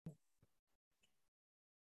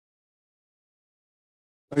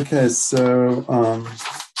Okay, so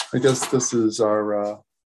I guess this is our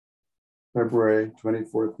February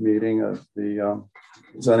 24th meeting of the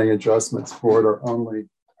Zoning Adjustments Board, our only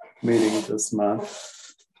meeting this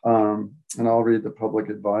month. And I'll read the public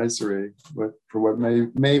advisory for what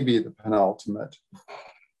may be the penultimate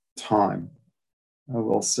time.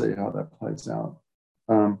 We'll see how that plays out.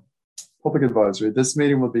 Public advisory. This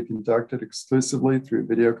meeting will be conducted exclusively through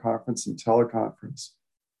video conference and teleconference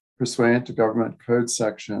pursuant to Government Code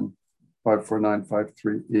Section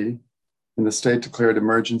 54953E in the state declared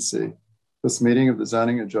emergency. This meeting of the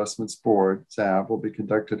Zoning Adjustments Board, ZAB, will be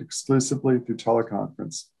conducted exclusively through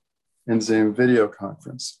teleconference and Zoom video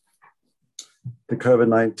conference. The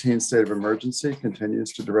COVID-19 state of emergency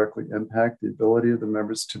continues to directly impact the ability of the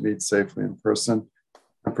members to meet safely in person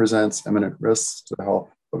and presents imminent risks to the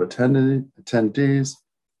health of attendees.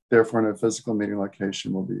 Therefore, no physical meeting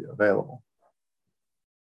location will be available.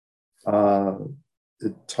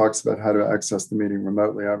 It talks about how to access the meeting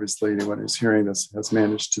remotely. Obviously, anyone who's hearing this has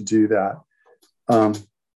managed to do that.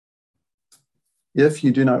 If you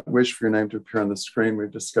do not wish for your name to appear on the screen, we've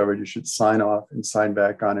discovered you should sign off and sign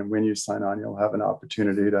back on. And when you sign on, you'll have an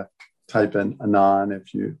opportunity to type in anon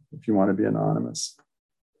if you want to be anonymous,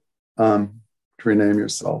 to rename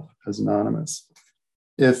yourself as anonymous.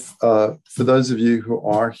 If for those of you who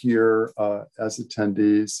are here as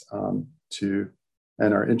attendees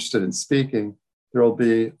and are interested in speaking, there will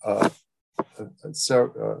be at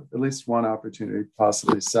least one opportunity,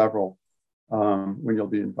 possibly several, when you'll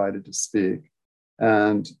be invited to speak.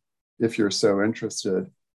 And if you're so interested,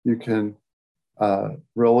 you can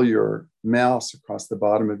roll your mouse across the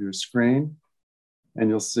bottom of your screen, and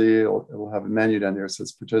you'll see it'll have a menu down there that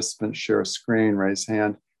says participants, share screen, raise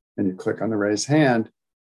hand, and you click on the raise hand.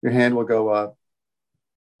 Your hand will go up.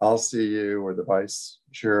 I'll see you, or the vice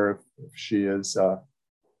chair, if she is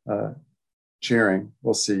cheering,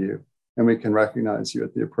 we'll see you, and we can recognize you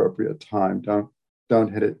at the appropriate time.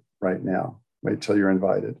 Don't hit it right now. Wait till you're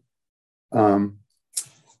invited.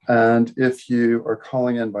 And if you are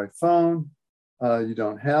calling in by phone, you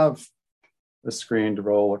don't have a screen to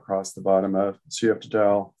roll across the bottom of, so you have to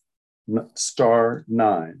dial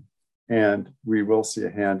 *9, and we will see a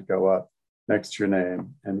hand go up next to your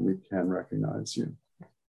name, and we can recognize you.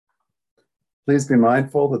 Please be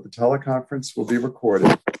mindful that the teleconference will be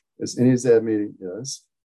recorded, as any ZAB meeting is,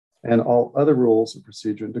 and all other rules of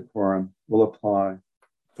procedure and decorum will apply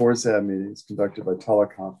for ZAB meetings conducted by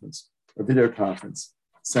teleconference or video conference,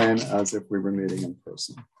 same as if we were meeting in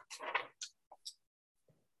person.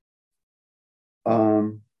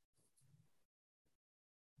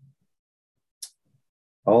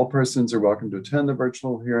 All persons are welcome to attend the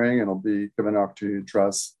virtual hearing and will be given an opportunity to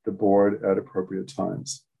address the board at appropriate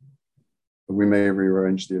times. We may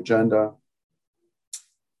rearrange the agenda,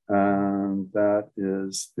 and that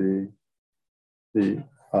is the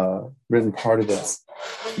written part of this.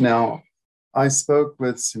 Now, I spoke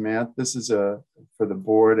with Samantha. This is for the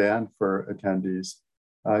board and for attendees.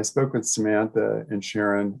 I spoke with Samantha and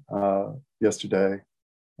Sharon yesterday,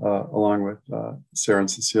 along with Sarah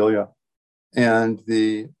and Cecilia. And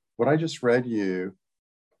what I just read you,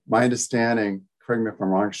 my understanding, correct me if I'm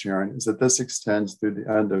wrong, Sharon, is that this extends through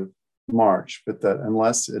the end of March, but that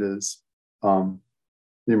unless it is the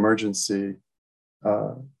emergency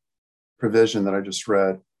provision that I just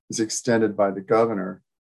read is extended by the governor,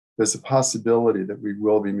 there's a possibility that we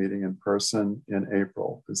will be meeting in person in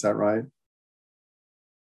April. Is that right?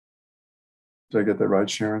 Did I get that right,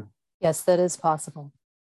 Sharon? Yes, that is possible.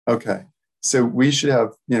 Okay. So we should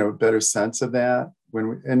have, a better sense of that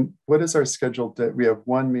and what is our scheduled date? We have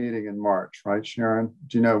one meeting in March, right, Sharon?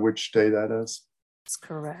 Do you know which day that is? That's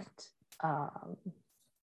correct.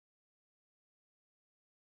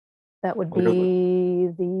 That would be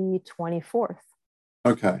the 24th.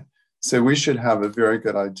 Okay. So we should have a very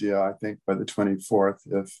good idea, I think, by the 24th,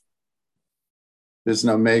 if there's an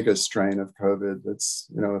Omega strain of COVID that's,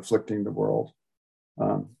 afflicting the world.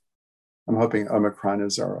 I'm hoping Omicron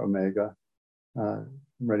is our Omega. I'm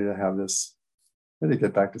ready to have this, ready to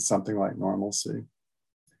get back to something like normalcy.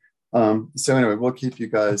 So anyway, we'll keep you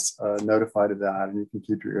guys notified of that, and you can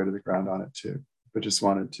keep your ear to the ground on it too. But just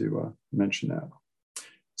wanted to mention that.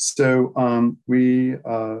 So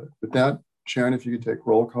with that, Sharon, if you could take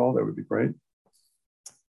roll call, that would be great.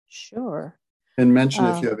 Sure. And mention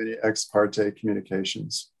if you have any ex parte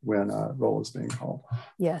communications when roll is being called.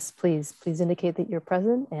 Yes, please. Please indicate that you're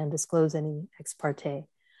present and disclose any ex parte.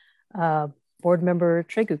 Board member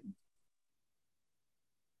Tregu.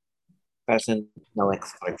 Present, no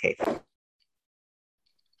ex parte.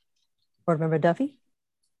 Board member Duffy.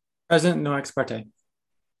 Present, no ex parte.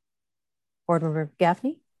 Board member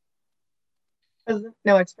Gaffney. Present,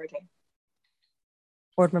 no ex parte.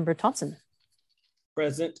 Board Member Thompson.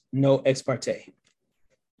 Present, no ex parte.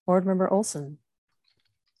 Board Member Olson.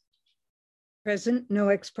 Present, no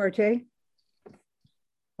ex parte.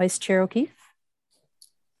 Vice Chair O'Keefe.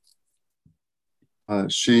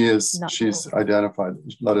 She's identified.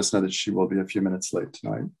 Let us know that she will be a few minutes late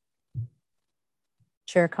tonight.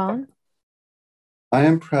 Chair Khan. I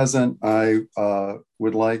am present. I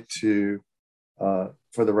would like to,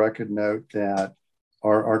 for the record, note that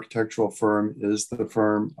our architectural firm is the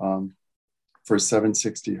firm for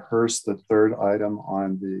 760 Hearst, the third item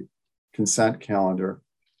on the consent calendar.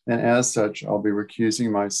 And as such, I'll be recusing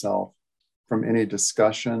myself from any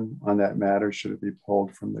discussion on that matter should it be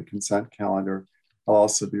pulled from the consent calendar. I'll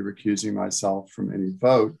also be recusing myself from any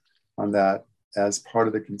vote on that as part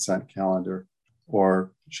of the consent calendar,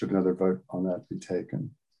 or should another vote on that be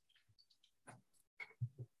taken.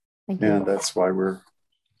 Thank you. And that's why it'd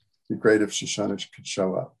be great if Shoshana could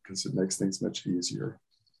show up because it makes things much easier.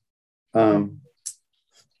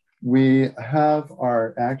 We have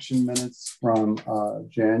our action minutes from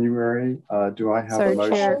January. Do I have Sorry, a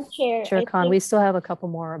motion? Chair Khan, we still have a couple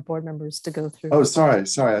more board members to go through. Oh, sorry.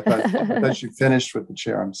 I thought you finished with the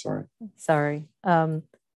chair. I'm sorry. Sorry. Board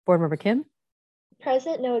Member Kim.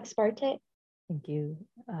 Present, no ex parte. Thank you.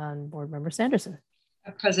 Board Member Sanderson.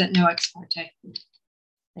 Present, no ex parte.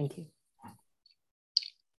 Thank you.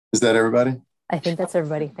 Is that everybody? I think that's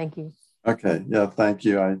everybody. Thank you. Okay. Yeah, thank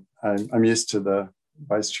you. I'm used to the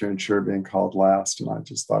vice chair and chair being called last, and I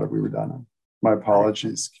just thought we were done. My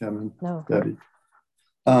apologies, Kim and Debbie.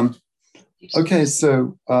 Okay,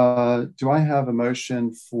 so do I have a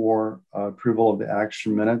motion for approval of the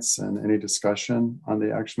action minutes and any discussion on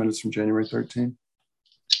the action minutes from January 13th?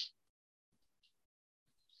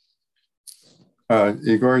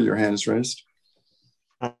 Igor, your hand is raised.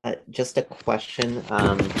 Just a question.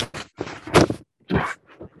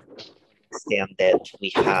 Understand that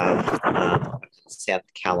we have a consent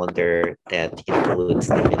calendar that includes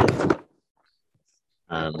the minutes.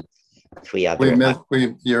 Three other.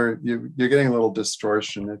 You're getting a little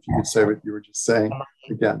distortion. If you could say what you were just saying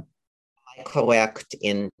again. Am I correct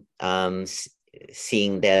in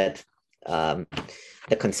seeing that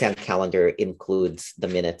the consent calendar includes the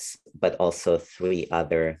minutes, but also three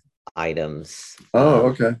other items? Oh,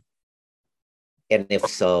 okay. And if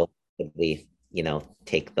so, would we,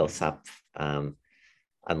 take those up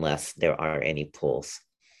unless there are any pulls?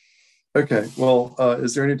 Okay. Well,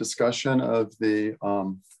 is there any discussion of the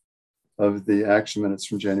action minutes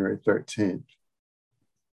from January 13th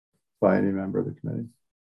by any member of the committee?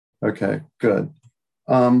 Okay, good.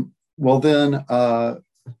 Well then,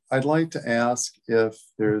 I'd like to ask if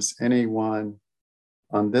there's anyone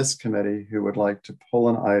on this committee who would like to pull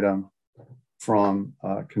an item from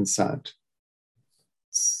consent.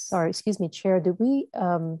 Sorry, excuse me, Chair. Did we,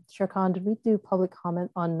 Chair Khan, did we do public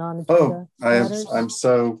comment on non-agenda matters? I'm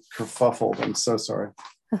so kerfuffled. I'm so sorry.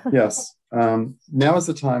 Yes. Now is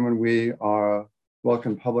the time when we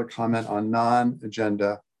welcome public comment on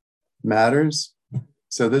non-agenda matters.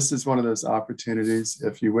 So this is one of those opportunities.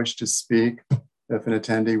 If you wish to speak, if an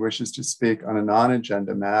attendee wishes to speak on a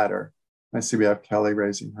non-agenda matter, I see we have Kelly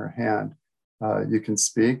raising her hand. You can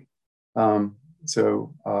speak.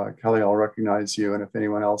 Kelly, I'll recognize you. And if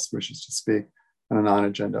anyone else wishes to speak on a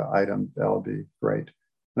non-agenda item, that'll be great.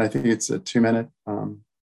 And I think it's a 2-minute. I'm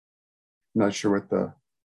not sure what the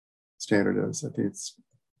standard is. I think it's,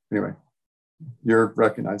 anyway, you're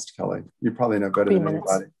recognized, Kelly. You probably know better than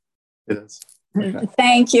anybody. It is. Okay.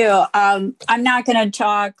 Thank you. I'm not going to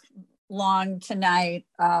talk long tonight.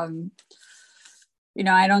 I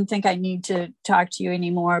don't think I need to talk to you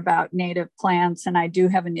anymore about native plants, and I do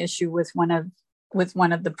have an issue with one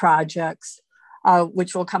of the projects,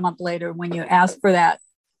 which will come up later when you ask for that.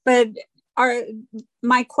 But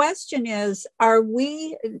my question is, are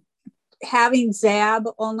we having ZAB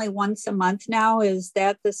only once a month now? Is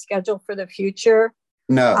that the schedule for the future?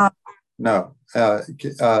 No.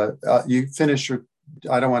 You finish your,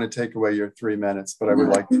 I don't want to take away your 3 minutes, but I would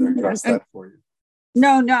like to address that for you.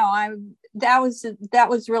 No, that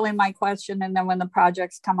was really my question. And then when the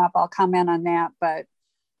projects come up, I'll comment on that. But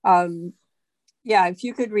if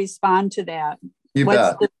you could respond to that. You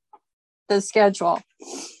bet. The schedule?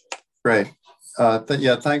 Great.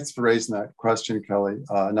 Thanks for raising that question, Kelly,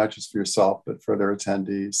 not just for yourself, but for their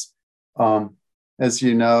attendees. As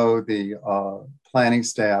you know, the planning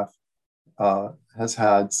staff has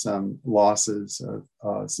had some losses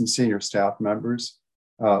of some senior staff members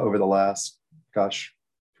over the last,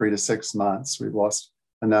 3 to 6 months. We've lost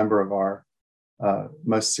a number of our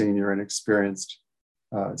most senior and experienced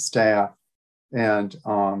staff. And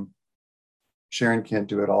Sharon can't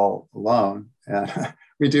do it all alone. And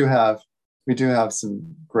we do have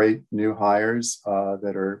some great new hires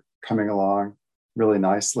that are coming along really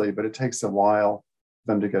nicely, but it takes a while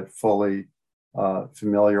for them to get fully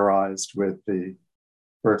familiarized with the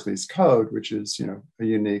Berkeley's code, which is, you know, a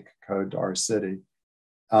unique code to our city.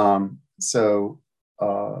 So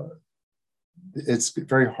it's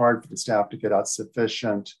very hard for the staff to get out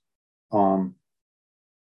sufficient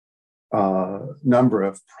number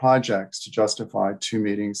of projects to justify 2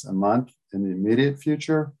 meetings a month in the immediate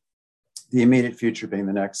future. The immediate future being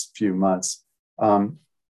the next few months.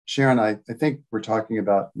 Sharon, I think we're talking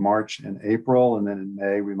about March and April, and then in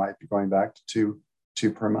May, we might be going back to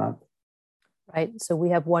two per month. Right. So we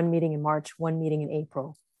have 1 meeting in March, 1 meeting in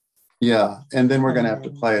April. Yeah. And then we're going to have to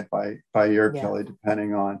play it by ear, Yeah. Kelly,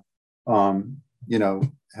 depending on, you know,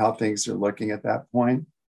 how things are looking at that point.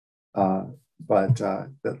 But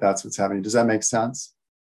that's what's happening. Does that make sense?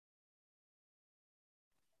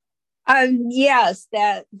 Yes,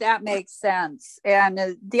 that makes sense.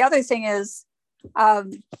 And the other thing is,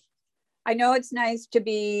 I know it's nice to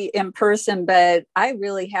be in person, but I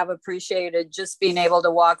really have appreciated just being able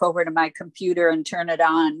to walk over to my computer and turn it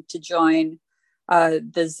on to join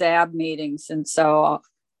the ZAB meetings. And so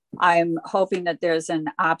I'm hoping that there's an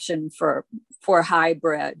option for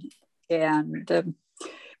hybrid. And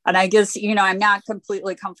I guess, you know, I'm not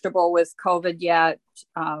completely comfortable with COVID yet.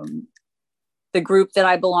 The group that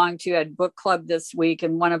I belong to had book club this week,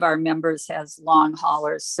 and one of our members has long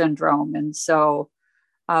haulers syndrome. And so,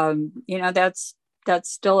 you know, that's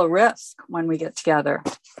still a risk when we get together.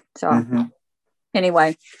 So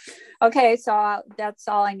anyway, okay. So that's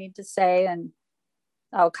all I need to say. And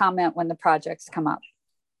I'll comment when the projects come up.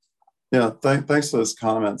 Yeah. Thanks for those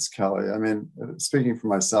comments, Kelly. I mean, speaking for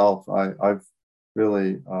myself, I'm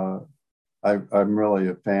really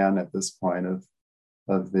a fan at this point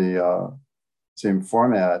of the Zoom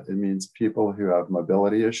format. It means people who have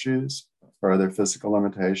mobility issues or other physical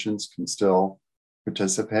limitations can still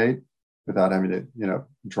participate without having to, you know,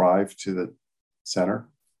 drive to the center.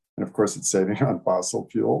 And of course, it's saving on fossil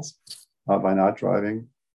fuels by not driving.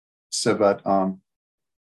 So, but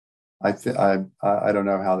I don't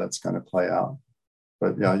know how that's going to play out.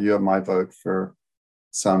 But yeah, you have my vote for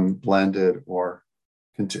some blended or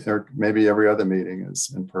maybe every other meeting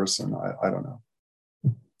is in person. I don't know.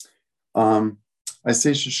 I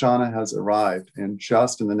see Shoshana has arrived, and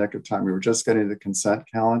just in the nick of time. We were just getting the consent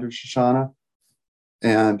calendar, Shoshana.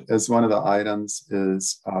 And as one of the items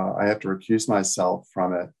is, I have to recuse myself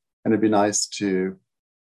from it. And it'd be nice for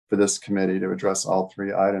this committee to address all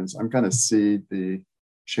 3 items. I'm going to cede the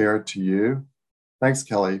chair to you. Thanks,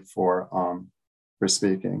 Kelly, for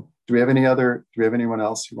speaking. Do we have anyone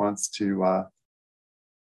else who wants to,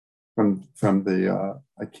 from the,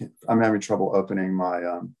 I'm having trouble opening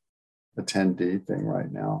my attendee thing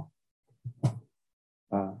right now.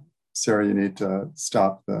 Sarah, you need to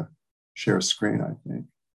stop the share screen, I think.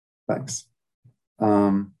 Thanks.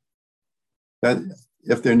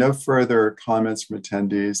 If there are no further comments from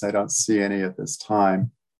attendees, I don't see any at this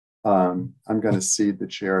time. I'm going to cede the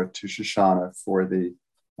chair to Shoshana for the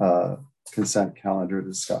consent calendar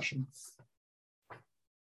discussion.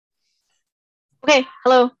 Okay,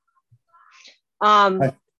 hello.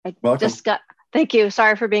 Hi. Welcome. Just thank you.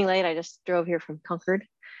 Sorry for being late. I just drove here from Concord.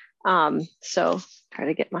 So try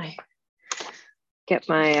to get my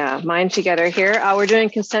mind together here. We're doing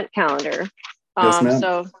consent calendar. Yes, ma'am.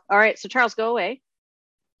 So, all right. So Charles, go away.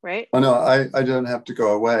 Right? Oh no, I don't have to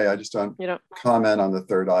go away. I just don't comment on the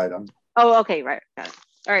 3rd item. Oh, okay, right. Got it.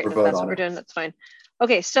 All right, if that's what we're doing. That's fine.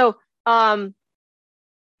 Okay, so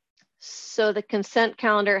so the consent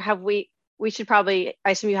calendar, we should probably,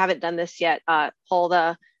 I assume you haven't done this yet, poll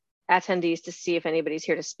the attendees to see if anybody's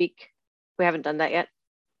here to speak. We haven't done that yet.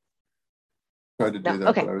 Tried to do that,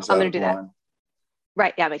 okay, but I was I'm going to do line. that.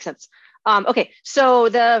 Right, yeah, makes sense. Okay, so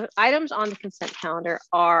the items on the consent calendar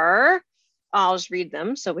are, I'll just read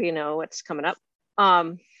them so we know what's coming up.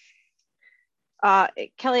 Kelly,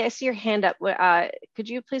 I see your hand up. Could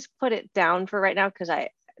you please put it down for right now? Because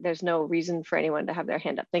there's no reason for anyone to have their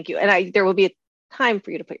hand up. Thank you. And there will be a time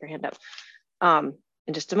for you to put your hand up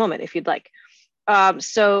in just a moment if you'd like.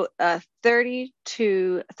 So 30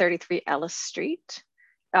 to 33 Ellis Street.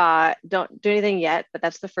 Don't do anything yet, but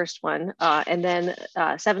that's the first one. And then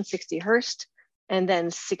 760 Hearst and then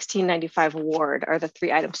 1695 Ward are the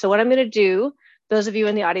 3 items. So what I'm going to do, those of you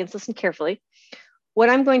in the audience, listen carefully. What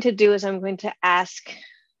I'm going to do is I'm going to ask,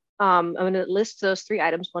 I'm going to list those 3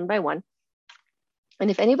 items one by one.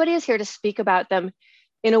 And if anybody is here to speak about them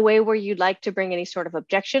in a way where you'd like to bring any sort of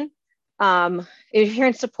objection, if you're here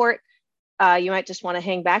in support, you might just want to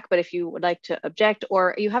hang back, but if you would like to object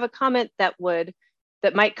or you have a comment that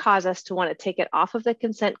might cause us to want to take it off of the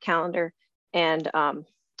consent calendar and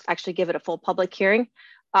actually give it a full public hearing,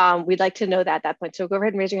 we'd like to know that at that point. So go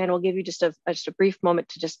ahead and raise your hand. We'll give you just a brief moment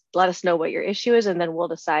to just let us know what your issue is, and then we'll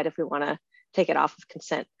decide if we want to take it off of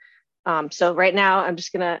consent. So right now, I'm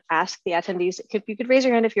just going to ask the attendees if you could raise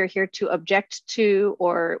your hand if you're here to object to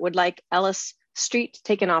or would like Ellis Street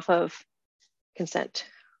taken off of consent.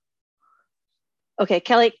 Okay,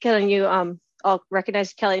 Kelly, can you, I'll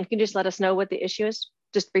recognize Kelly, and you can just let us know what the issue is,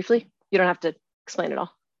 just briefly. You don't have to explain it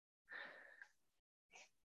all.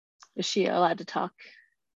 Is she allowed to talk?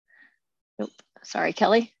 Nope, sorry,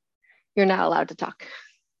 Kelly, you're not allowed to talk.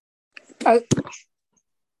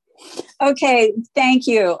 Okay, thank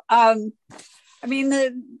you. I mean,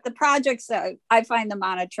 the projects, I find them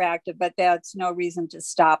unattractive, but that's no reason to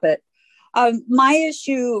stop it. My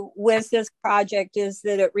issue with this project is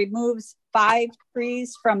that it removes 5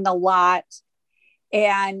 trees from the lot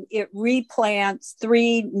and it replants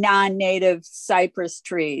 3 non-native cypress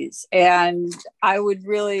trees. And I would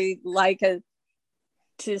really like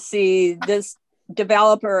to see this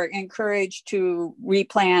developer encouraged to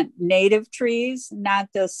replant native trees, not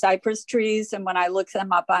the cypress trees. And when I look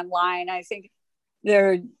them up online, I think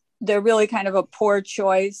they're really kind of a poor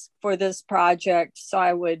choice for this project. So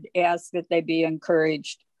I would ask that they be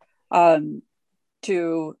encouraged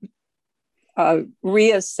to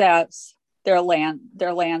reassess their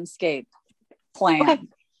landscape plan. Okay.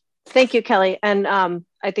 Thank you, Kelly. And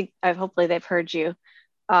I think hopefully they've heard you.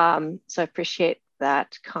 So I appreciate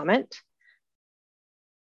that comment.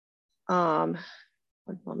 One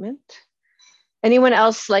moment. Anyone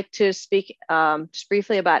else like to speak just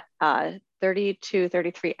briefly about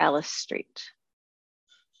 3233 Ellis Street?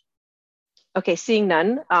 Okay, seeing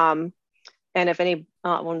none. And if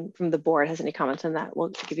anyone from the board has any comments on that, we'll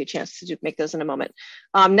give you a chance to make those in a moment.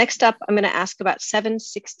 Next up, I'm going to ask about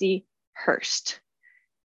 760 Hearst.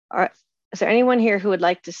 Is there anyone here who would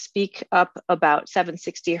like to speak up about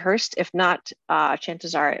 760 Hearst? If not,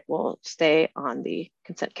 chances are it will stay on the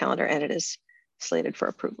consent calendar and it is slated for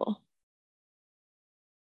approval.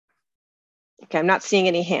 Okay, I'm not seeing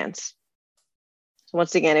any hands. So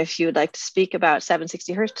once again, if you would like to speak about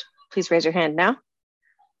 760 Hearst, please raise your hand now.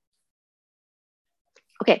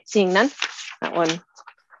 Okay, seeing none, that one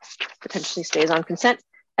potentially stays on consent.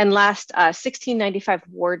 And last, 1695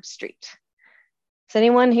 Ward Street. Is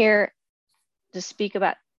anyone here to speak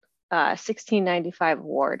about 1695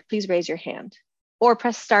 Ward? Please raise your hand or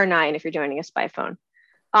press *9 if you're joining us by phone.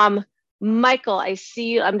 Michael, I see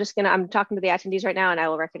you. I'm talking to the attendees right now and I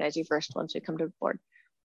will recognize you first once we come to the board.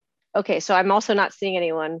 Okay, so I'm also not seeing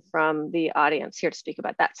anyone from the audience here to speak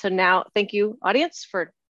about that. So now, thank you, audience,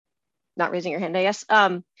 for not raising your hand, I guess.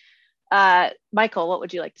 Michael, what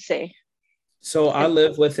would you like to say? So I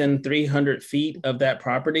live within 300 feet of that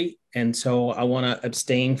property. And so I want to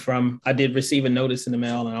abstain from, I did receive a notice in the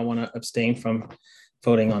mail and I want to abstain from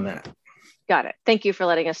voting on that. Got it. Thank you for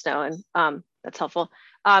letting us know. And that's helpful.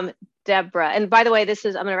 Deborah, and by the way, I'm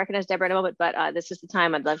going to recognize Deborah in a moment, but this is the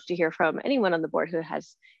time I'd love to hear from anyone on the board who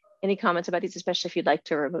has any comments about these, especially if you'd like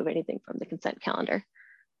to remove anything from the consent calendar.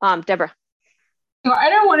 Deborah. So I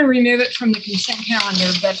don't want to remove it from the consent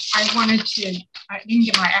calendar, but I didn't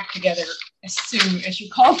get my act together as soon as you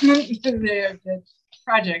called the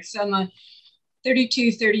projects. On the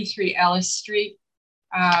 3233 Ellis Street,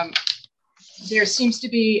 there seems to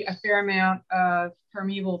be a fair amount of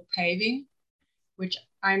permeable paving, which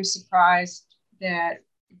I'm surprised that,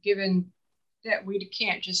 given that we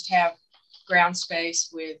can't just have ground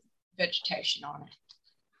space with vegetation on it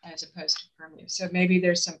as opposed to permeable. So maybe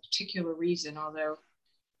there's some particular reason, although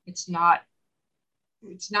it's not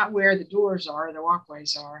where the doors are, the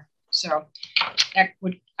walkways are. So I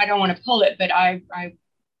don't want to pull it, but I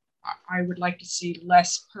would like to see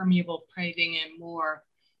less permeable paving and more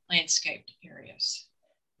landscaped areas.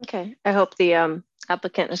 Okay, I hope the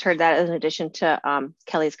applicant has heard that in addition to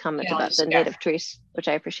Kelly's comment about the native trees, which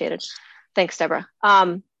I appreciated. Thanks, Deborah.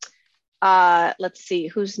 Let's see,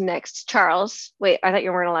 who's next? Charles. Wait, I thought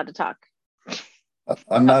you weren't allowed to talk.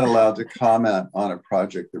 I'm not allowed to comment on a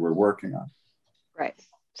project that we're working on. Right.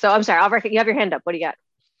 So I'm sorry, you have your hand up. What do you got?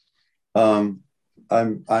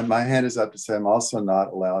 My hand is up to say I'm also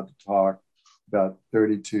not allowed to talk about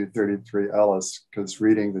 3233 Ellis, because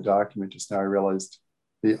reading the document just now, I realized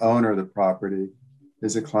the owner of the property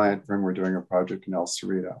is a client firm. We're doing a project in El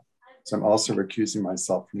Cerrito. So I'm also recusing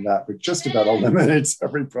myself from that, which just about eliminates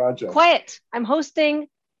every project. Quiet. I'm hosting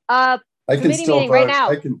a committee meeting right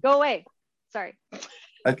now. Go away. Sorry.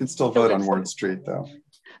 I can still vote on Ward Street though.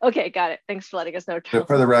 Okay, got it. Thanks for letting us know, Charles.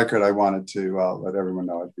 For the record, I wanted to let everyone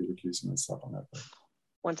know I'd be recusing myself on that.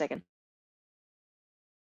 1 second.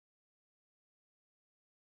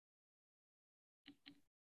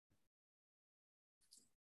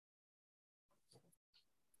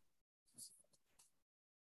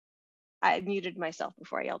 I muted myself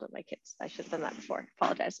before I yelled at my kids. I should have done that before.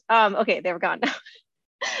 Apologize. Okay, they were gone.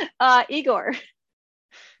 Igor.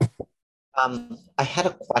 I had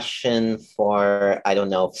a question for, I don't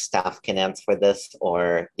know if staff can answer this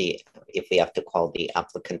or if we have to call the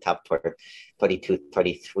applicant up for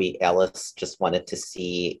 3233 Ellis. Just wanted to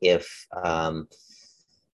see if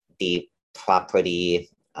the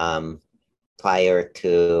property prior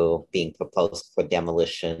to being proposed for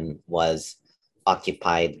demolition was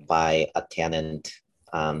occupied by a tenant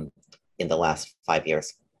in the last 5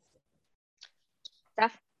 years.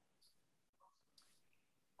 Staff?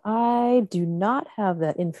 I do not have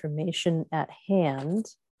that information at hand.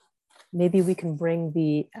 Maybe we can bring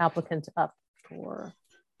the applicant up for.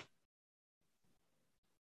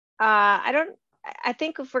 I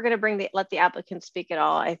think if we're going to let the applicant speak at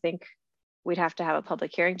all, I think we'd have to have a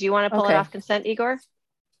public hearing. Do you want to pull it off consent, Igor?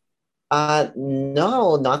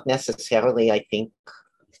 No, not necessarily. I think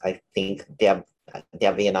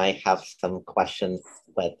Debbie and I have some questions,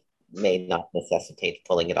 but may not necessitate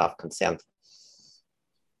pulling it off consent.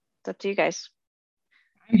 It's up to you guys.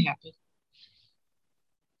 I'm happy.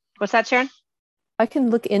 What's that, Sharon? I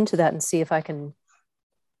can look into that and see if I can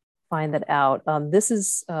find that out. This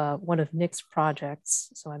is one of Nick's projects,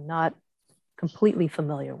 so I'm not completely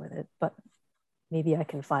familiar with it, but maybe I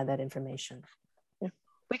can find that information. Yeah.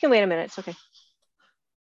 We can wait a minute. It's okay.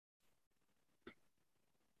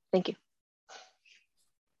 Thank you.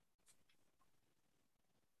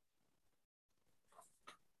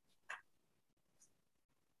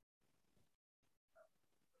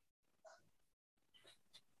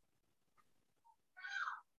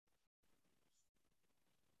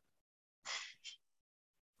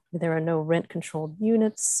 There are no rent-controlled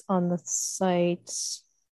units on the site.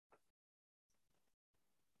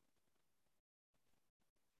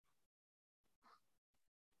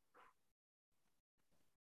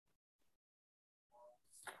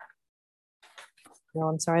 No,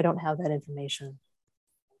 I'm sorry, I don't have that information.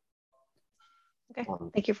 Okay,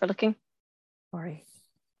 thank you for looking. Sorry.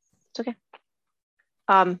 It's okay.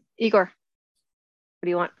 Igor, what do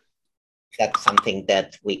you want? That's something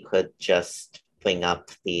that we could just bring up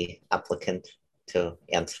the applicant to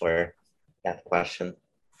answer that question.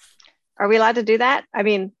 Are we allowed to do that? I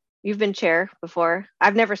mean, you've been chair before.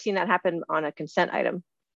 I've never seen that happen on a consent item.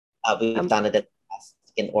 We've done it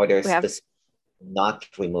in order not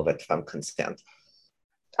to remove it from consent.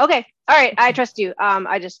 Okay, all right, I trust you.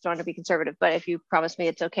 I just want to be conservative, but if you promise me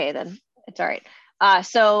it's okay, then it's all right.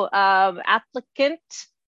 So applicant,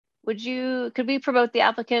 could we promote the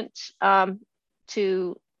applicant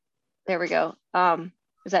to, there we go.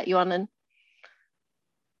 Is that you on then?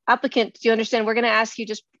 Applicant, do you understand? We're gonna ask you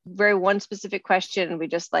just one specific question. We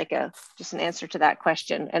just like an answer to that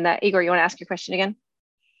question. And that, Igor, you wanna ask your question again?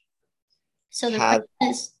 So the question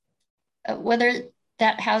is whether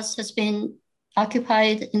that house has been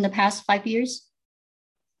occupied in the past 5 years?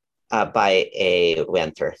 By a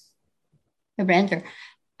renter. A renter.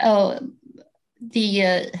 Oh,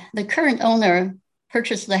 the current owner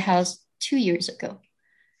purchased the house 2 years ago.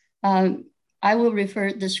 I will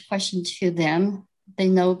refer this question to them. They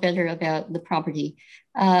know better about the property.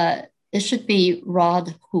 It should be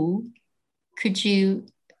Rod Hu. Could you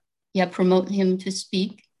promote him to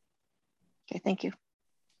speak? Okay, thank you.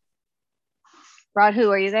 Rod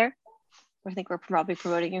Hu, are you there? I think we're probably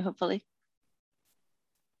promoting you, hopefully.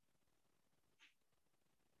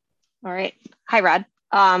 All right. Hi, Rod.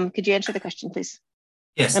 Could you answer the question, please?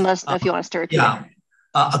 Yes. Unless if you want us to repeat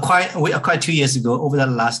it. We acquired 2 years ago. Over the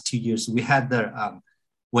last 2 years, we had the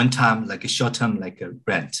one time like a short term like a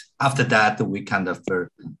rent. After that, we kind of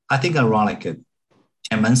I think around like 10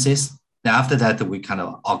 months. Then after that, we kind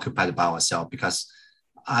of occupied by ourselves because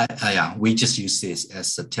we just use this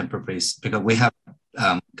as a temporary place because we have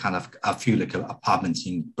kind of a few like apartments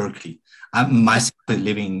in Berkeley. I'm myself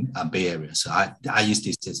living in Bay Area, so I use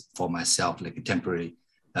this for myself like a temporary.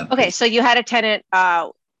 Okay, place. so you had a tenant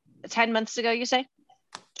 10 months ago, you say?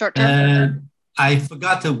 Short term? I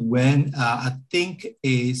forgot when. I think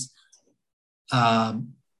is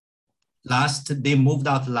they moved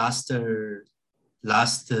out last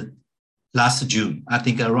June. I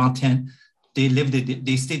think around 10.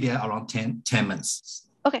 They stayed there around 10 months.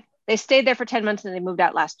 Okay, they stayed there for 10 months and they moved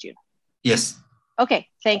out last June. Yes. Okay,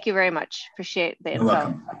 thank you very much. Appreciate the info. You're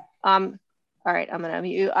welcome. All right, I'm gonna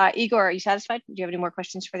unmute you. Igor, are you satisfied? Do you have any more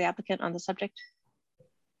questions for the applicant on the subject?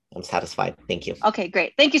 I'm satisfied. Thank you. Okay,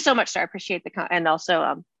 great. Thank you so much, sir. I appreciate the and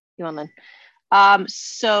also you and Lynn.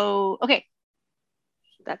 So okay,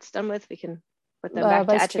 that's done with. We can put them back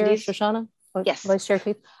Vice to Chair attendees. Shoshana? Yes. Vice Chair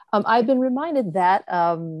Keith. I've been reminded that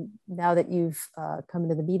now that you've come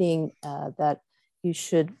into the meeting, that you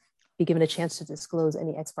should be given a chance to disclose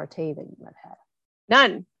any ex parte that you might have.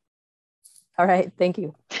 None. All right, thank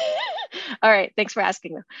you. All right, thanks for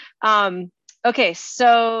asking though. Okay,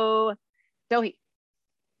 so Dohi.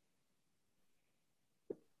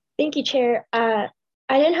 Thank you, Chair. I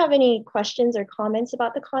didn't have any questions or comments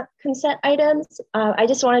about the consent items. I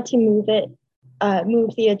just wanted to move the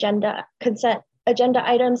consent agenda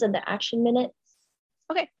items and the action minutes.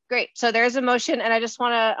 Okay, great. So there's a motion, and I just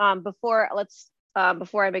want to before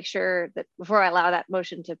I make sure that before I allow that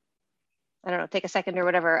motion to, I don't know, take a second or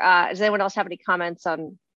whatever. Does anyone else have any comments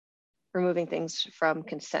on removing things from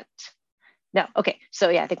consent? No. Okay. So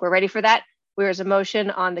yeah, I think we're ready for that. There's a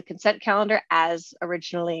motion on the consent calendar as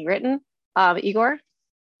originally written. Igor?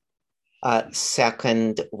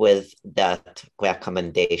 Second, with that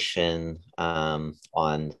recommendation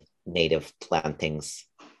on native plantings,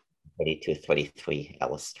 3233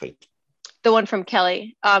 Ellis Street. The one from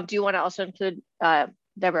Kelly. Do you want to also include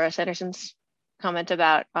Deborah Sanderson's comment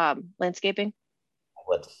about landscaping? I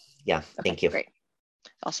would. Yeah, okay, thank you. Great.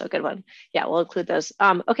 Also a good one. Yeah, we'll include those.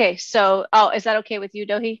 Okay, so, is that okay with you,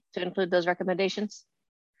 Dohi, to include those recommendations?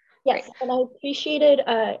 Yes, Great. and I appreciated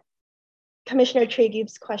Commissioner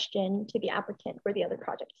Tregube's question to the applicant for the other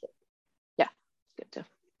project too. Yeah, good to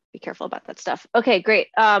be careful about that stuff. Okay, great.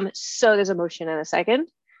 So there's a motion and a second.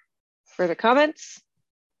 Further comments?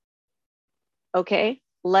 Okay,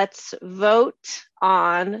 let's vote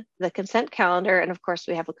on the consent calendar. And of course,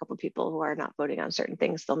 we have a couple of people who are not voting on certain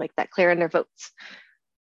things. They'll make that clear in their votes.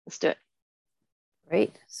 Let's do it.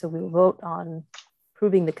 Great. So we will vote on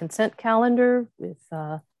approving the consent calendar with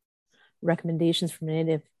recommendations from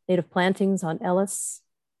native plantings on Ellis.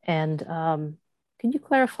 And can you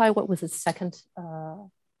clarify what was the second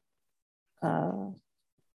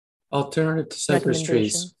alternative to cypress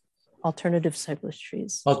trees? Alternative cypress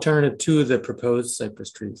trees. Alternative to the proposed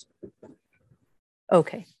cypress trees.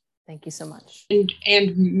 Okay, thank you so much.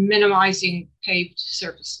 And minimizing paved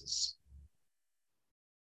surfaces.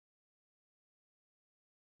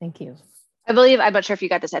 Thank you. I believe, I'm not sure if you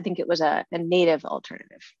got this. I think it was a native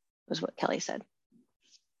alternative, was what Kelly said.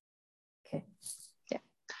 Okay. Yeah.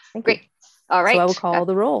 Great. You. All right. So I will call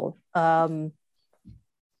the roll.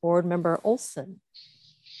 Board Member Olson.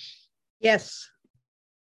 Yes.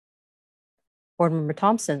 Board Member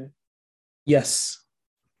Thompson. Yes.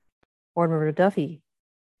 Board Member Duffy.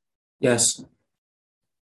 Yes.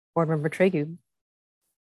 Board Member Tregube.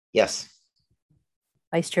 Yes.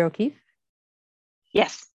 Vice Chair O'Keefe.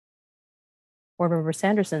 Yes. Board Member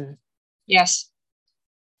Sanderson. Yes.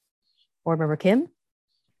 Board Member Kim.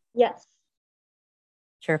 Yes.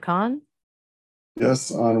 Chair Khan. Yes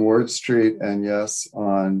on Ward Street, and yes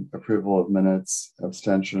on approval of minutes,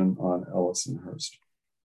 abstention on Ellison-Hurst.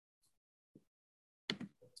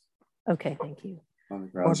 Okay, thank you.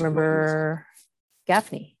 Board Member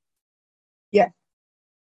Gaffney. Yes.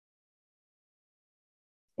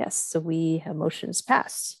 Yes, so we have motions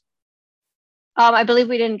passed. I believe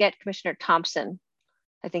we didn't get Commissioner Thompson.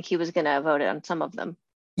 I think he was going to vote on some of them.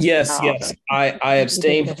 Yes, yes. I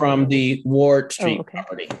abstained from the Ward Street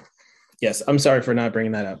property. Yes, I'm sorry for not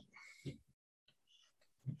bringing that up.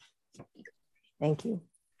 Thank you.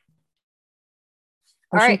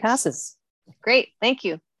 All right. Passes. Great, thank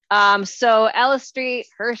you. So Ellis Street,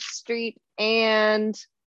 Hurst Street, and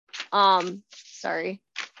sorry,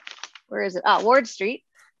 where is it? Ward Street.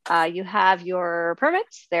 You have your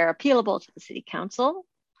permits. They're appealable to the City Council.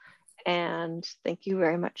 And thank you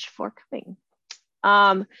very much for coming.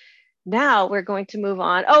 Now we're going to move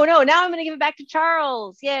on. Oh no, now I'm going to give it back to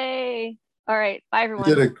Charles. Yay. All right, bye everyone.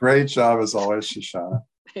 You did a great job as always, Shoshana.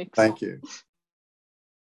 Thanks. Thank you.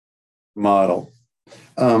 Model.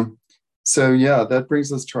 So yeah, that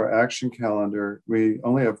brings us to our action calendar. We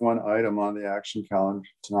only have one item on the action calendar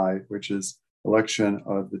tonight, which is election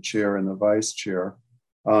of the chair and the vice chair.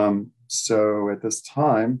 So at this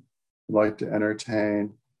time, I'd like to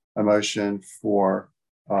entertain a motion for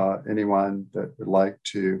anyone that would like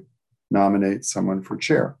to nominate someone for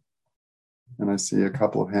chair. And I see a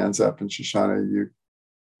couple of hands up, and Shoshana,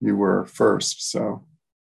 you were first, so.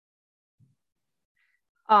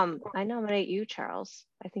 I nominate you, Charles.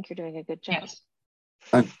 I think you're doing a good job.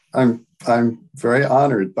 Yes. I'm very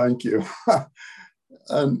honored. Thank you.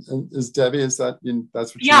 And is Debbie? Is that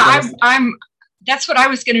that's what? Yeah, that's what I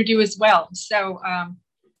was going to do as well. So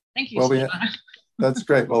thank you. Well, that's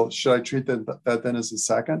great. Well, should I treat that then as a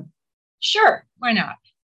second? Sure. Why not?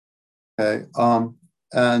 Okay.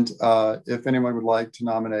 And if anyone would like to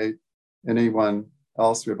nominate anyone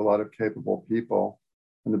else, we have a lot of capable people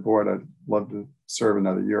on the board. I'd love to serve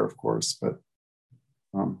another year, of course, but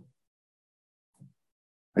I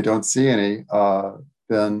don't see any.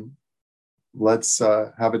 Then let's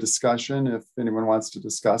have a discussion if anyone wants to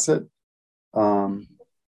discuss it. And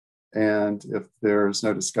if there's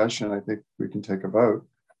no discussion, I think we can take a vote.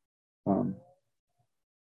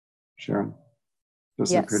 Sharon,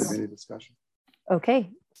 doesn't appear to be any discussion. Okay,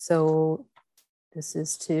 so this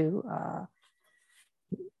is to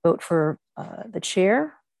vote for the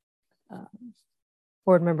chair,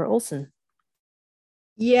 Board Member Olson.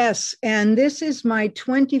 Yes, and this is my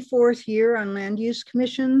 24th year on land use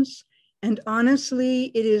commissions. And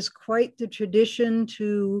honestly, it is quite the tradition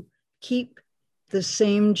to keep the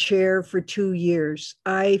same chair for 2 years.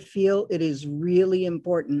 I feel it is really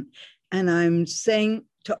important. And I'm saying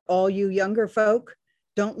to all you younger folk,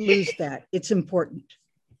 don't lose that. It's important.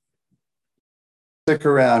 Stick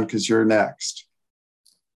around because you're next.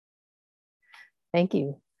 Thank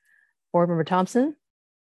you. Board Member Thompson?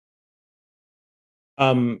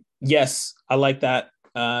 Yes, I like that.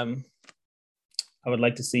 I would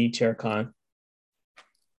like to see Chair Khan.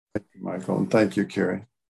 Thank you, Michael, and thank you, Carrie.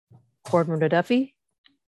 Board Member Duffy?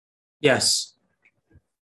 Yes.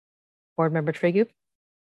 Board Member Tregu?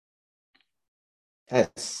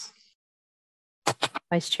 Yes.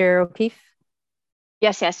 Vice Chair O'Keefe?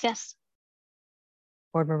 Yes, yes, yes.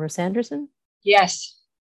 Board Member Sanderson? Yes.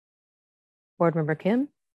 Board Member Kim?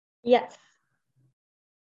 Yes.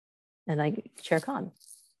 And Chair Khan.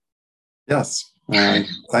 Yes, and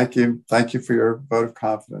thank you. Thank you for your vote of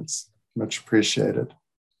confidence. Much appreciated.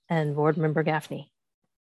 And Board Member Gaffney.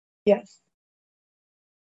 Yes.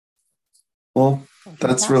 Well,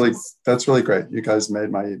 that's really great. You guys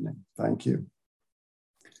made my evening. Thank you.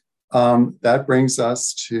 That brings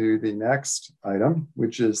us to the next item,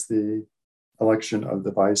 which is the election of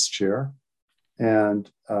the vice chair.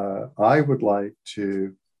 And I would like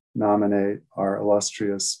to nominate our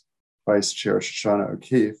illustrious Vice Chair Shoshana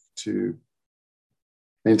O'Keefe to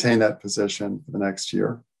maintain that position for the next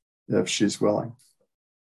year, if she's willing.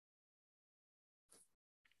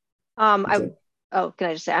 Can I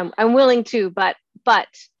just say I'm willing to, but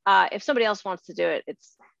if somebody else wants to do it,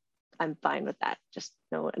 I'm fine with that. Just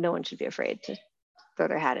no one should be afraid to throw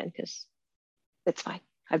their hat in because it's fine.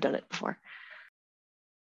 I've done it before.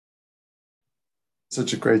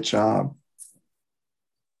 Such a great job.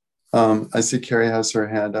 I see Carrie has her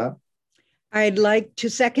hand up. I'd like to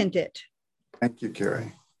second it. Thank you,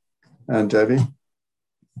 Carrie. And Debbie?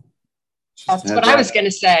 That's what I was going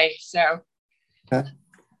to say. So okay.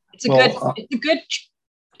 It's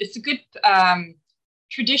a good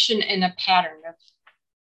tradition and a pattern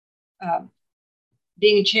of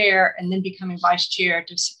being a chair and then becoming vice chair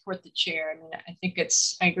to support the chair. I mean, I think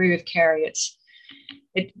I agree with Carrie.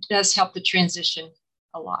 It does help the transition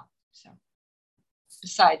a lot. So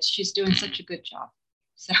besides, she's doing such a good job.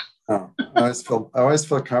 So I always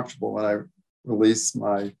feel comfortable when I release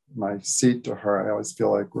my seat to her. I always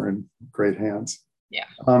feel like we're in great hands. Yeah.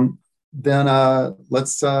 Then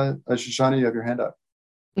let's Shoshana, you have your hand up.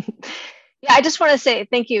 Yeah, I just want to say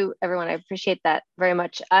thank you, everyone. I appreciate that very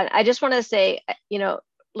much. I just want to say,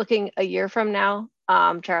 looking a year from now,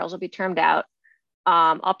 Charles will be termed out.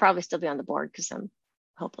 I'll probably still be on the board because I'm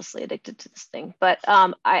hopelessly addicted to this thing. But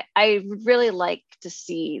I really like to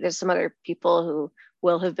see, there's some other people who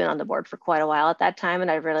will have been on the board for quite a while at that time. And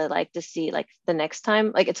I'd really like to see the next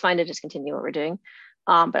time, it's fine to just continue what we're doing.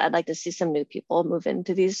 But I'd like to see some new people move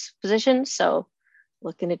into these positions. So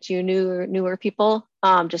looking at you newer people,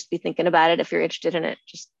 just be thinking about it. If you're interested in it,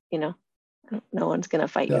 just, no one's going to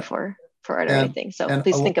fight you for it or anything. So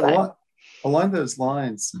please think about it. Along those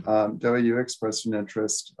lines, Debbie, you expressed an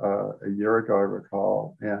interest a year ago, I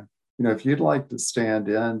recall. And, if you'd like to stand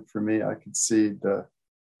in for me, I could see the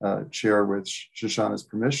chair with Shoshana's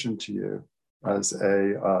permission to you as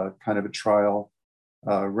a kind of a trial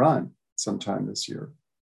run sometime this year.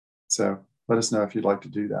 So let us know if you'd like to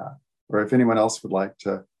do that, or if anyone else would like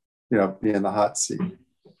to, be in the hot seat.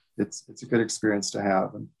 It's a good experience to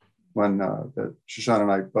have, and one that Shoshana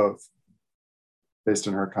and I both, based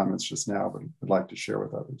on her comments just now, would like to share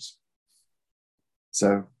with others.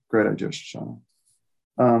 So great idea, Shoshana.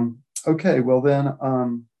 Okay, well then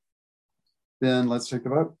let's take the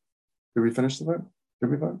vote. Did we finish the vote? Did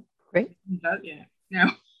we vote? Great. Vote yet?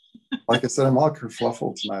 No. Like I said, I'm all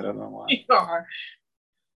kerfluffled tonight. I don't know why. You are.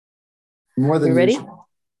 More than ready? usual.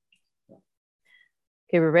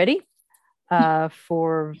 Okay, we're ready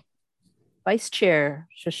for Vice Chair,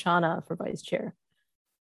 Shoshana for Vice Chair.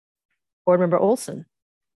 Board Member Olson.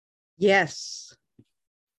 Yes.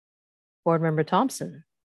 Board Member Thompson,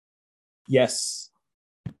 Yes.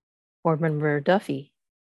 Board Member Duffy,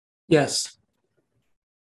 Yes.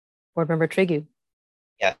 Board Member Trigu,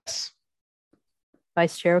 Yes.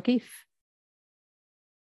 Vice Chair O'Keefe,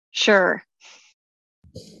 Sure.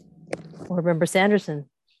 Board Member Sanderson,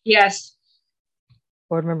 Yes.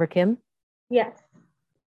 Board Member Kim, Yes.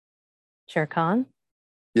 Chair Khan,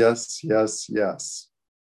 Yes, yes, yes.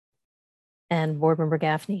 and Board Member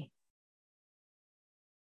Gaffney.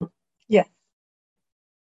 Yes.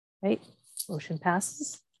 Right, motion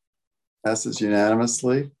passes. Passes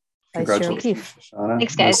unanimously. Vice Chair Congratulations, O'Keefe. Shoshana.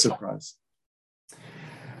 Thanks, No guys. surprise.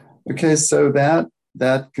 Okay, so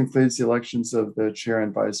that concludes the elections of the chair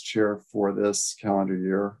and vice chair for this calendar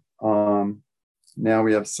year. Now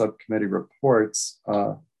we have subcommittee reports.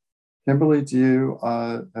 Kimberly, do you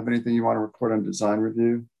have anything you want to report on design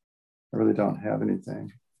review? I really don't have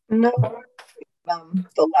anything. No.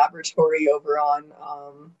 The laboratory over on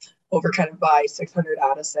over kind of by 600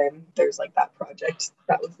 Addison, there's like that project.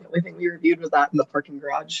 That was the only thing we reviewed, was that in the parking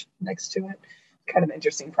garage next to it. Kind of an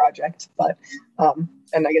interesting project, but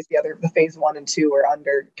and I guess the phase 1 and 2 are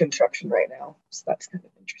under construction right now, so that's kind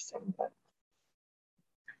of interesting. But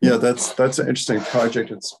Yeah, that's an interesting project.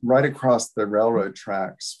 It's right across the railroad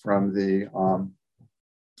tracks from the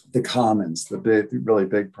Commons, the really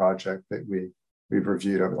big project that we've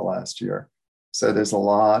reviewed over the last year. So there's a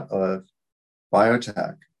lot of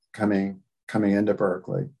biotech coming into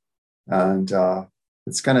Berkeley, and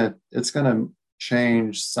it's gonna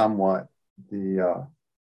change somewhat the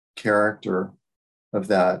character of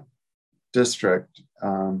that district.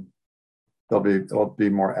 It'll be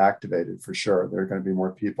more activated for sure. There are going to be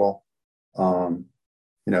more people,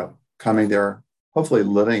 coming there, hopefully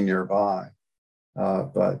living nearby,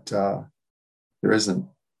 but there isn't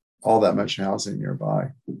all that much housing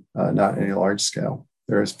nearby, not any large scale.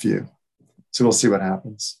 There is few. So we'll see what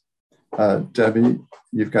happens. Debbie,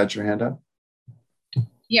 you've got your hand up.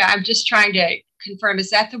 Yeah, I'm just trying to confirm. Is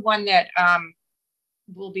that the one that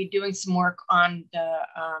will be doing some work on the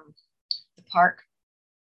park?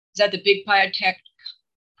 Is that the big biotech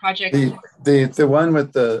project? The one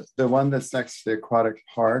with the one that's next to the aquatic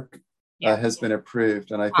park has been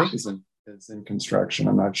approved, and I think is in construction.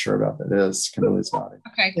 I'm not sure about that. It is. Kimberly's nodding.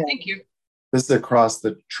 Okay, thank you. This is across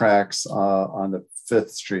the tracks on the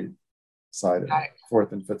 5th Street side,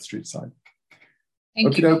 4th and 5th Street side.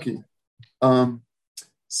 Thank you. Okie dokie.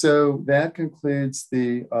 So that concludes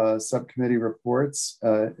the subcommittee reports.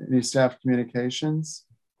 Any staff communications?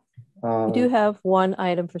 We do have one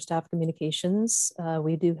item for staff communications.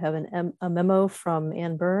 We do have a memo from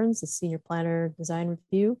Ann Burns, the Senior Planner Design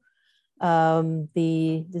Review.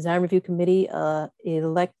 The Design Review Committee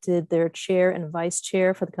elected their chair and vice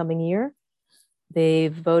chair for the coming year. They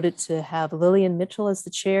voted to have Lillian Mitchell as the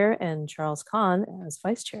chair and Charles Kahn as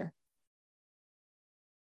vice chair.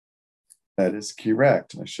 That is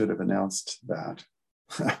correct. I should have announced that.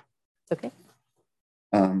 Okay.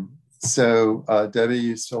 So Debbie,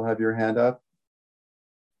 you still have your hand up.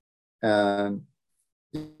 And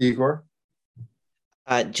Igor?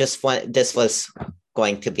 Just one, this was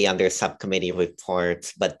going to be under subcommittee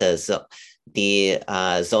reports, but the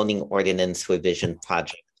zoning ordinance revision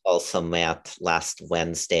project also met last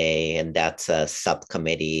Wednesday, and that's a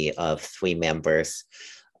subcommittee of 3 members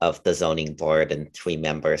of the zoning board and 3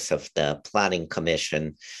 members of the planning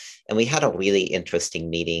commission. And we had a really interesting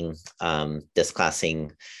meeting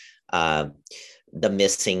discussing the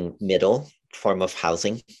missing middle form of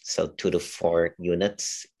housing, so 2 to 4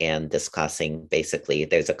 units, and discussing basically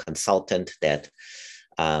there's a consultant that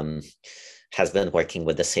has been working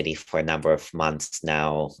with the city for a number of months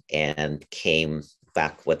now and came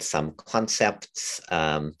back with some concepts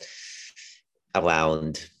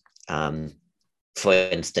around, for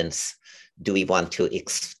instance, do we want to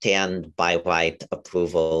extend by right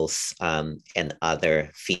approvals and other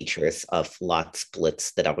features of lot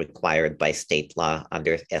splits that are required by state law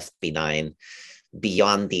under SB 9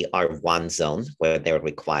 beyond the R1 zone where they're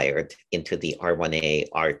required into the R1A,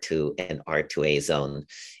 R2, and R2A zone,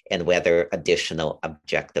 and whether additional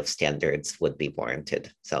objective standards would be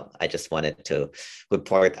warranted. So I just wanted to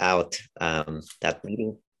report out that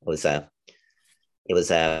meeting. It was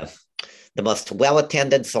the most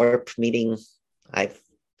well-attended ZORP meeting I've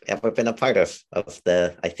ever been a part of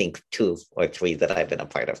the, I think, 2 or 3 that I've been a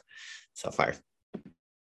part of so far.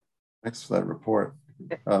 Thanks for that report.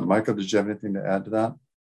 Michael, did you have anything to add to that?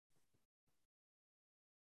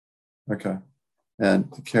 Okay.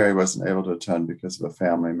 And Carrie wasn't able to attend because of a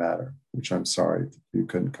family matter, which I'm sorry you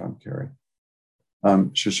couldn't come, Carrie.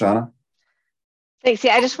 Shoshana? Thanks.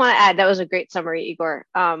 Yeah, I just want to add, that was a great summary, Igor.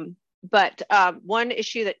 But one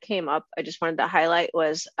issue that came up, I just wanted to highlight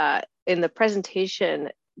was in the presentation,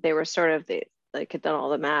 they were sort of, they like had done all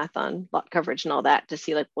the math on lot coverage and all that to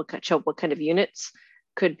see like what kind of units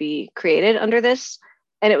could be created under this.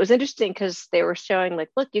 And it was interesting because they were showing like,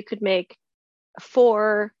 look, you could make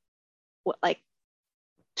 4, like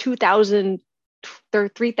 2,000 or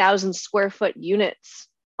 3,000 square foot units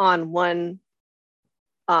on one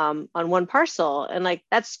parcel. And like,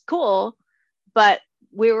 that's cool. But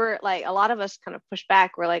we were like, a lot of us kind of pushed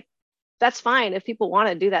back. We're like, that's fine. If people want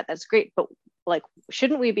to do that, that's great. But like,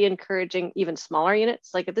 shouldn't we be encouraging even smaller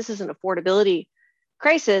units? Like if this is an affordability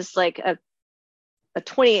crisis, like a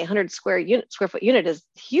 2,800 square foot unit is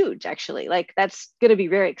huge, actually. Like that's going to be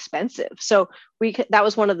very expensive. So that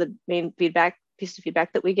was one of the main pieces of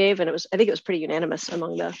feedback that we gave. And I think it was pretty unanimous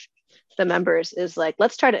among the members, is like,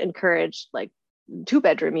 let's try to encourage like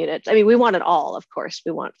 2-bedroom units. I mean, we want it all, of course.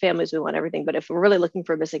 We want families, we want everything. But if we're really looking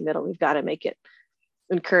for a missing middle, we've got to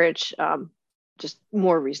encourage just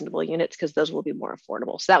more reasonable units, because those will be more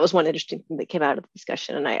affordable. So that was one interesting thing that came out of the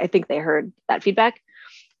discussion. And I think they heard that feedback.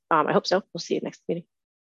 I hope so. We'll see you next meeting.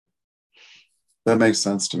 That makes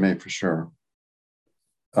sense to me for sure.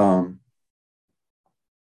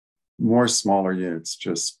 More smaller units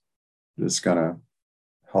just is going to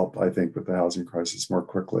help, I think, with the housing crisis more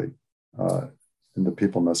quickly, and the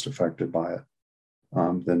people most affected by it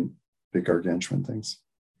than big gargantuan things.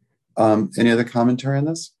 Any other commentary on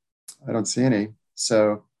this? I don't see any.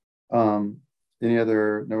 So no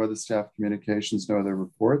other staff communications, no other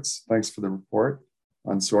reports. Thanks for the report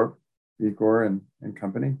on SORP, Igor and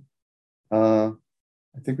company. I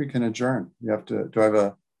think we can adjourn. You have to, do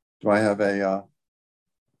I have a,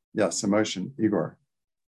 yes, a motion, Igor.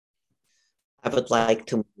 I would like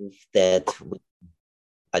to move that we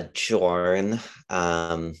adjourn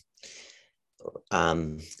and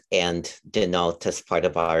denote as part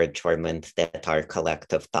of our adjournment that our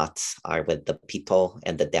collective thoughts are with the people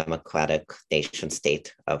and the democratic nation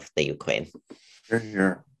state of the Ukraine. Hear,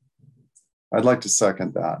 hear. I'd like to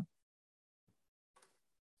second that.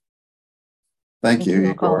 Thank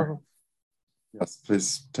you, Igor. Yes,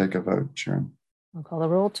 please take a vote, Sharon. I'll call the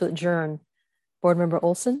roll to adjourn. Board Member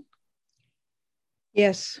Olson?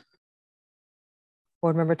 Yes.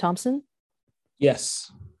 Board Member Thompson?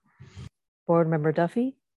 Yes. Board Member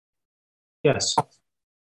Duffy? Yes.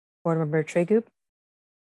 Board Member Tragoop?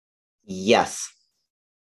 Yes.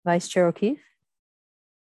 Vice Chair O'Keefe?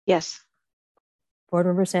 Yes. Board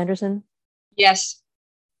Member Sanderson? Yes.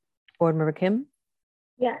 Board Member Kim?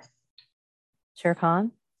 Yes. Chair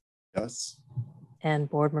Khan? Yes. And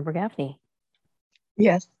Board Member Gaffney?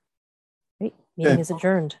 Yes. Great. Meeting is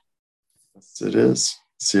adjourned. Yes, it is.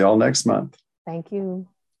 See y'all next month. Thank you.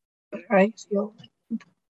 All right. See y'all.